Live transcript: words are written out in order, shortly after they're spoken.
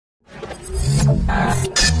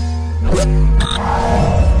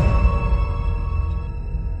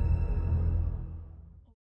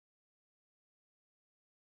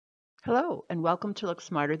Hello, and welcome to Look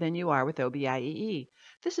Smarter Than You Are with OBIEE.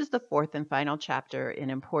 This is the fourth and final chapter in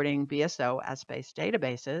importing BSO Essbase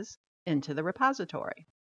databases into the repository.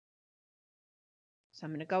 So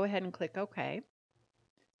I'm going to go ahead and click OK.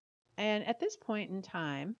 And at this point in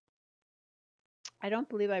time, I don't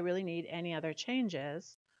believe I really need any other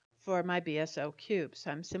changes for my BSO cube.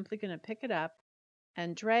 So I'm simply going to pick it up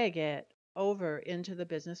and drag it over into the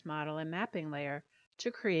business model and mapping layer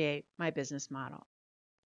to create my business model.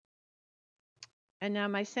 And now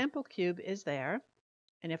my sample cube is there.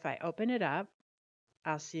 And if I open it up,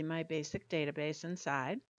 I'll see my basic database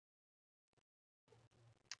inside.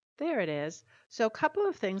 There it is. So a couple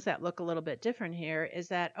of things that look a little bit different here is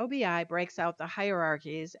that OBI breaks out the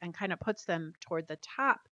hierarchies and kind of puts them toward the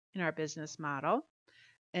top in our business model.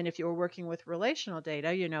 And if you were working with relational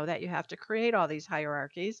data, you know that you have to create all these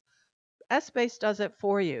hierarchies. Essbase does it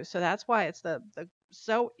for you. So that's why it's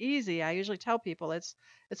so easy. I usually tell people it's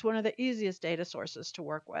one of the easiest data sources to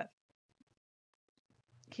work with.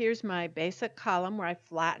 Here's my basic column where I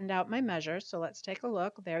flattened out my measures. So let's take a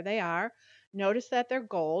look. There they are. Notice that they're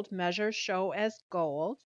gold. Measures show as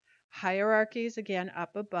gold. Hierarchies, again,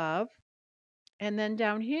 up above. And then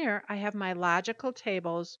down here, I have my logical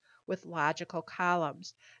tables with logical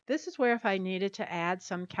columns. This is where if I needed to add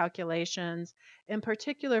some calculations, in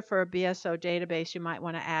particular for a BSO database, you might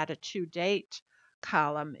want to add a to date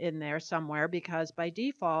column in there somewhere because by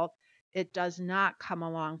default, it does not come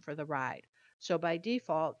along for the ride. So by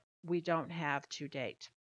default, we don't have to date.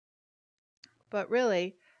 But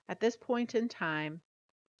really, at this point in time,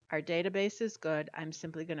 our database is good. I'm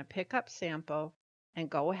simply going to pick up sample and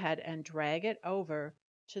go ahead and drag it over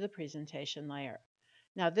to the presentation layer.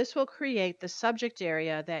 Now this will create the subject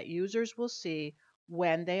area that users will see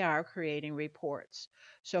when they are creating reports.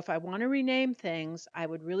 So if I want to rename things, I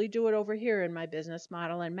would really do it over here in my business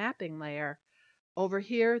model and mapping layer. Over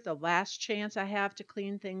here, the last chance I have to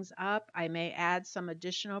clean things up, I may add some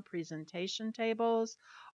additional presentation tables,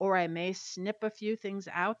 or I may snip a few things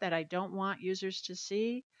out that I don't want users to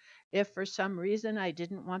see. If for some reason I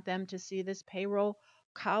didn't want them to see this payroll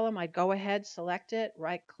column, I'd go ahead, select it,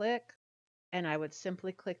 right click, and I would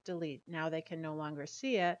simply click delete. Now they can no longer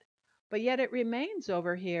see it, but yet it remains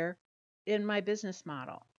over here in my business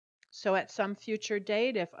model. So at some future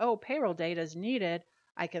date, if, payroll data is needed,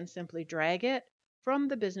 I can simply drag it from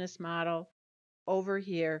the business model over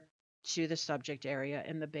here to the subject area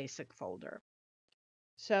in the basic folder.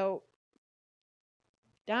 So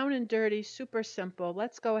down and dirty, super simple.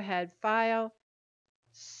 Let's go ahead, file,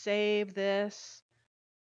 save this.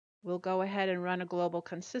 We'll go ahead and run a global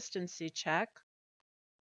consistency check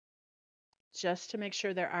just to make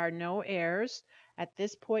sure there are no errors. At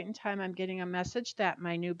this point in time, I'm getting a message that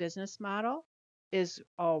my new business model is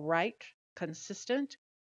all right, consistent,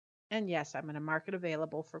 and yes, I'm going to mark it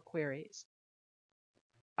available for queries.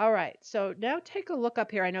 All right, so now take a look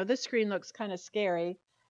up here. I know this screen looks kind of scary,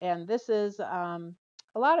 and this is a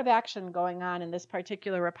lot of action going on in this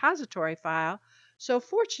particular repository file. So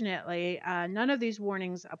fortunately, none of these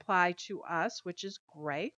warnings apply to us, which is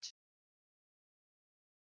great.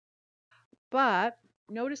 But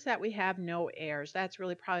notice that we have no errors. That's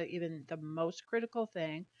really probably even the most critical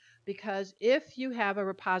thing, because if you have a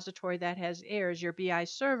repository that has errors, your BI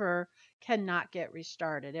server cannot get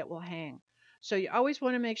restarted. It will hang. So you always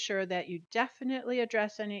want to make sure that you definitely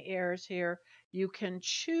address any errors here. You can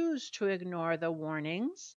choose to ignore the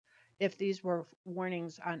warnings. If these were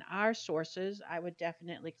warnings on our sources, I would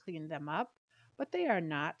definitely clean them up, but they are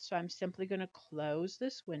not. So I'm simply going to close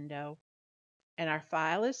this window, and our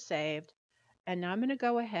file is saved. And now I'm going to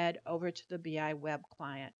go ahead over to the BI web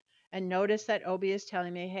client. And notice that OB is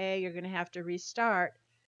telling me, hey, you're going to have to restart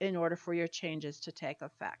in order for your changes to take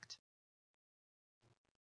effect.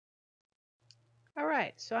 All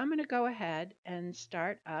right, so I'm going to go ahead and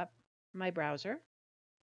start up my browser.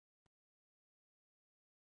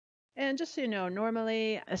 And just so you know,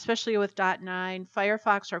 normally, especially with .9,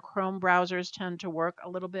 Firefox or Chrome browsers tend to work a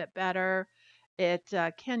little bit better. It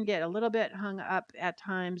can get a little bit hung up at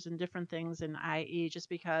times in different things in IE just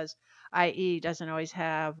because IE doesn't always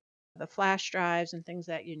have the flash drives and things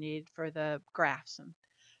that you need for the graphs. And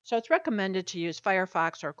so it's recommended to use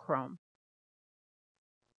Firefox or Chrome.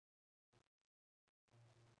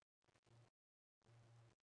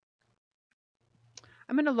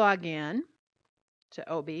 I'm going to log in to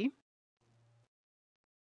OB.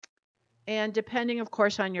 And depending, of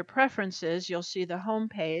course, on your preferences, you'll see the home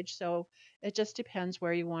page. So it just depends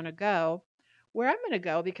where you want to go. Where I'm going to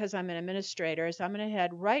go, because I'm an administrator, is I'm going to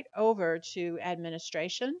head right over to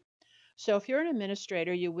administration. So if you're an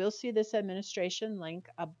administrator, you will see this administration link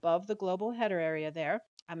above the global header area there.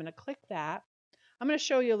 I'm going to click that. I'm going to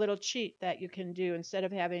show you a little cheat that you can do instead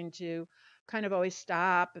of having to kind of always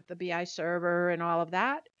stop at the BI server and all of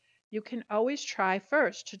that. You can always try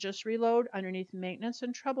first to just reload underneath maintenance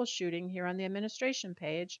and troubleshooting here on the administration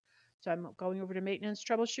page. So I'm going over to maintenance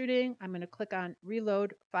troubleshooting. I'm going to click on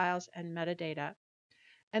reload files and metadata.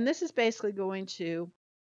 And this is basically going to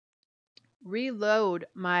reload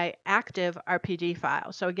my active RPD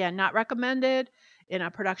file. So again, not recommended in a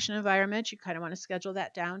production environment. You kind of want to schedule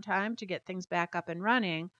that downtime to get things back up and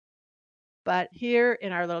running. But here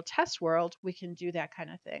in our little test world, we can do that kind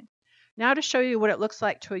of thing. Now to show you what it looks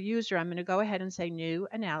like to a user, I'm going to go ahead and say New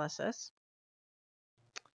Analysis.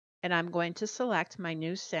 And I'm going to select my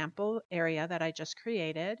new sample area that I just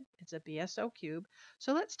created. It's a BSO cube.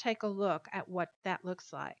 So let's take a look at what that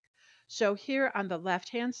looks like. So here on the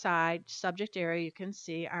left-hand side, subject area, you can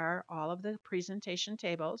see are all of the presentation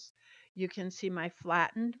tables. You can see my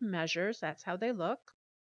flattened measures. That's how they look.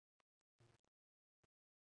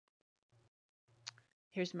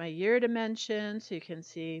 Here's my year dimension, so you can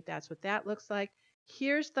see that's what that looks like.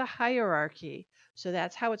 Here's the hierarchy. So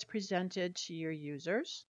that's how it's presented to your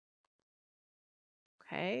users.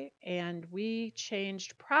 Okay, and we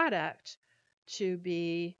changed product to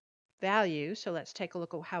be value. So let's take a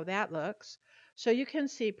look at how that looks. So you can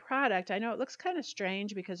see product. I know it looks kind of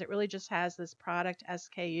strange because it really just has this product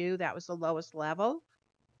SKU. That was the lowest level.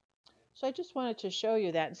 So I just wanted to show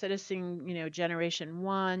you that instead of seeing, generation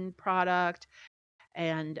 1 product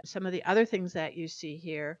and some of the other things that you see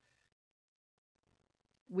here,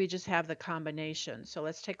 we just have the combination. So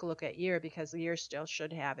let's take a look at year, because the year still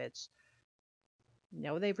should have its,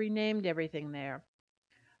 no, they've renamed everything there.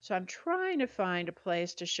 So I'm trying to find a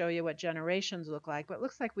place to show you what generations look like, but it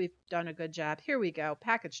looks like we've done a good job. Here we go,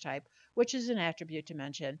 package type, which is an attribute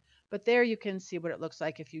dimension. But there you can see what it looks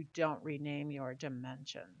like if you don't rename your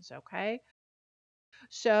dimensions, okay?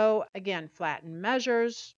 So again, flatten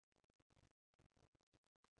measures,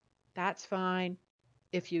 that's fine.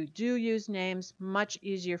 If you do use names, much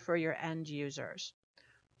easier for your end users.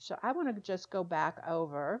 So I want to just go back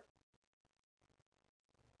over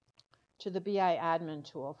to the BI admin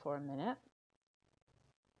tool for a minute.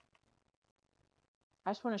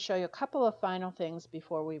 I just want to show you a couple of final things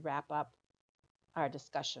before we wrap up our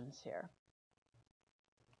discussions here.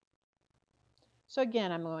 So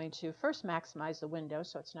again, I'm going to first maximize the window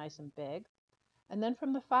so it's nice and big. And then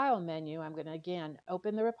from the File menu, I'm going to again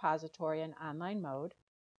open the repository in online mode,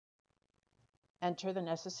 enter the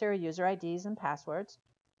necessary user IDs and passwords.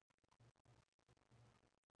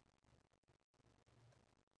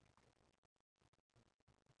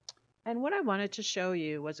 And what I wanted to show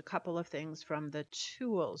you was a couple of things from the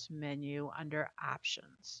Tools menu under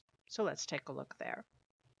Options. So let's take a look there.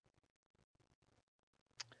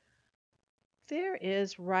 There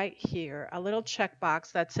is right here a little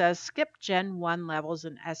checkbox that says skip Gen 1 levels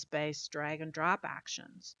in Essbase drag and drop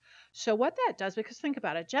actions. So what that does, because think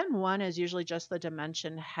about it, Gen 1 is usually just the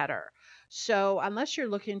dimension header. So unless you're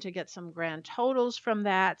looking to get some grand totals from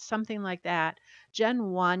that, something like that, Gen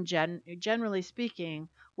 1, generally speaking,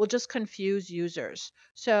 will just confuse users.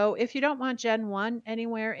 So if you don't want Gen 1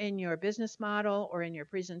 anywhere in your business model or in your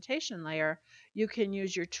presentation layer, you can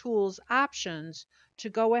use your tools options to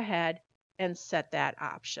go ahead and set that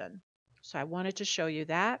option. So I wanted to show you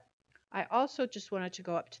that. I also just wanted to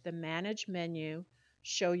go up to the Manage menu,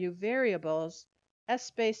 show you variables.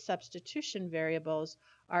 Essbase substitution variables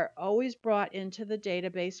are always brought into the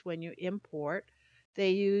database when you import.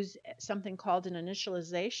 They use something called an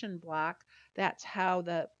initialization block. That's how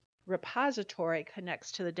the repository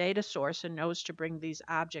connects to the data source and knows to bring these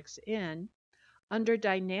objects in. Under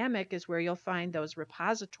Dynamic is where you'll find those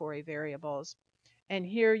repository variables. And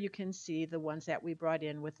here you can see the ones that we brought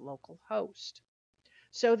in with localhost.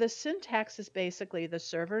 So the syntax is basically the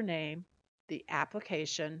server name, the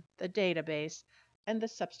application, the database, and the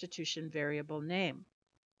substitution variable name.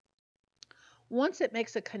 Once it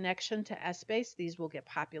makes a connection to Essbase, these will get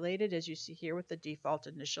populated, as you see here with the default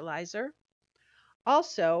initializer.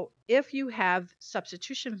 Also, if you have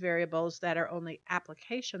substitution variables that are only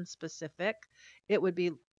application specific, it would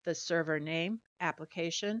be the server name,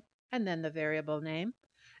 application, and then the variable name.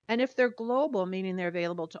 And if they're global, meaning they're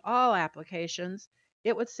available to all applications,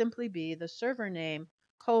 it would simply be the server name,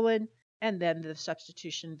 colon, and then the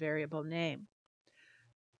substitution variable name.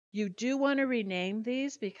 You do want to rename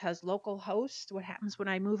these because localhost, what happens when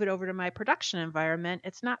I move it over to my production environment,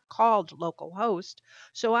 it's not called localhost.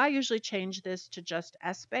 So I usually change this to just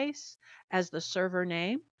Essbase as the server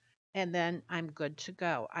name. and then I'm good to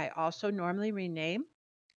go. I also normally rename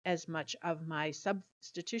as much of my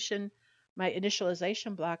substitution, my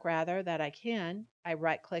initialization block rather, that I can. I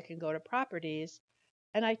right click and go to properties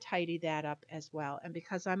and I tidy that up as well. And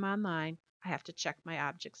because I'm online, I have to check my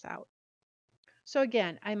objects out. So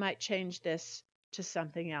again, I might change this to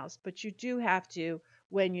something else, but you do have to,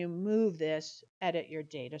 when you move this, edit your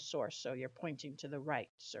data source so you're pointing to the right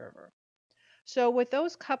server. So with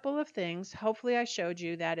those couple of things, hopefully I showed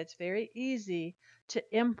you that it's very easy to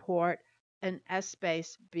import an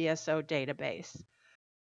Essbase BSO database.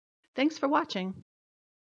 Thanks for watching.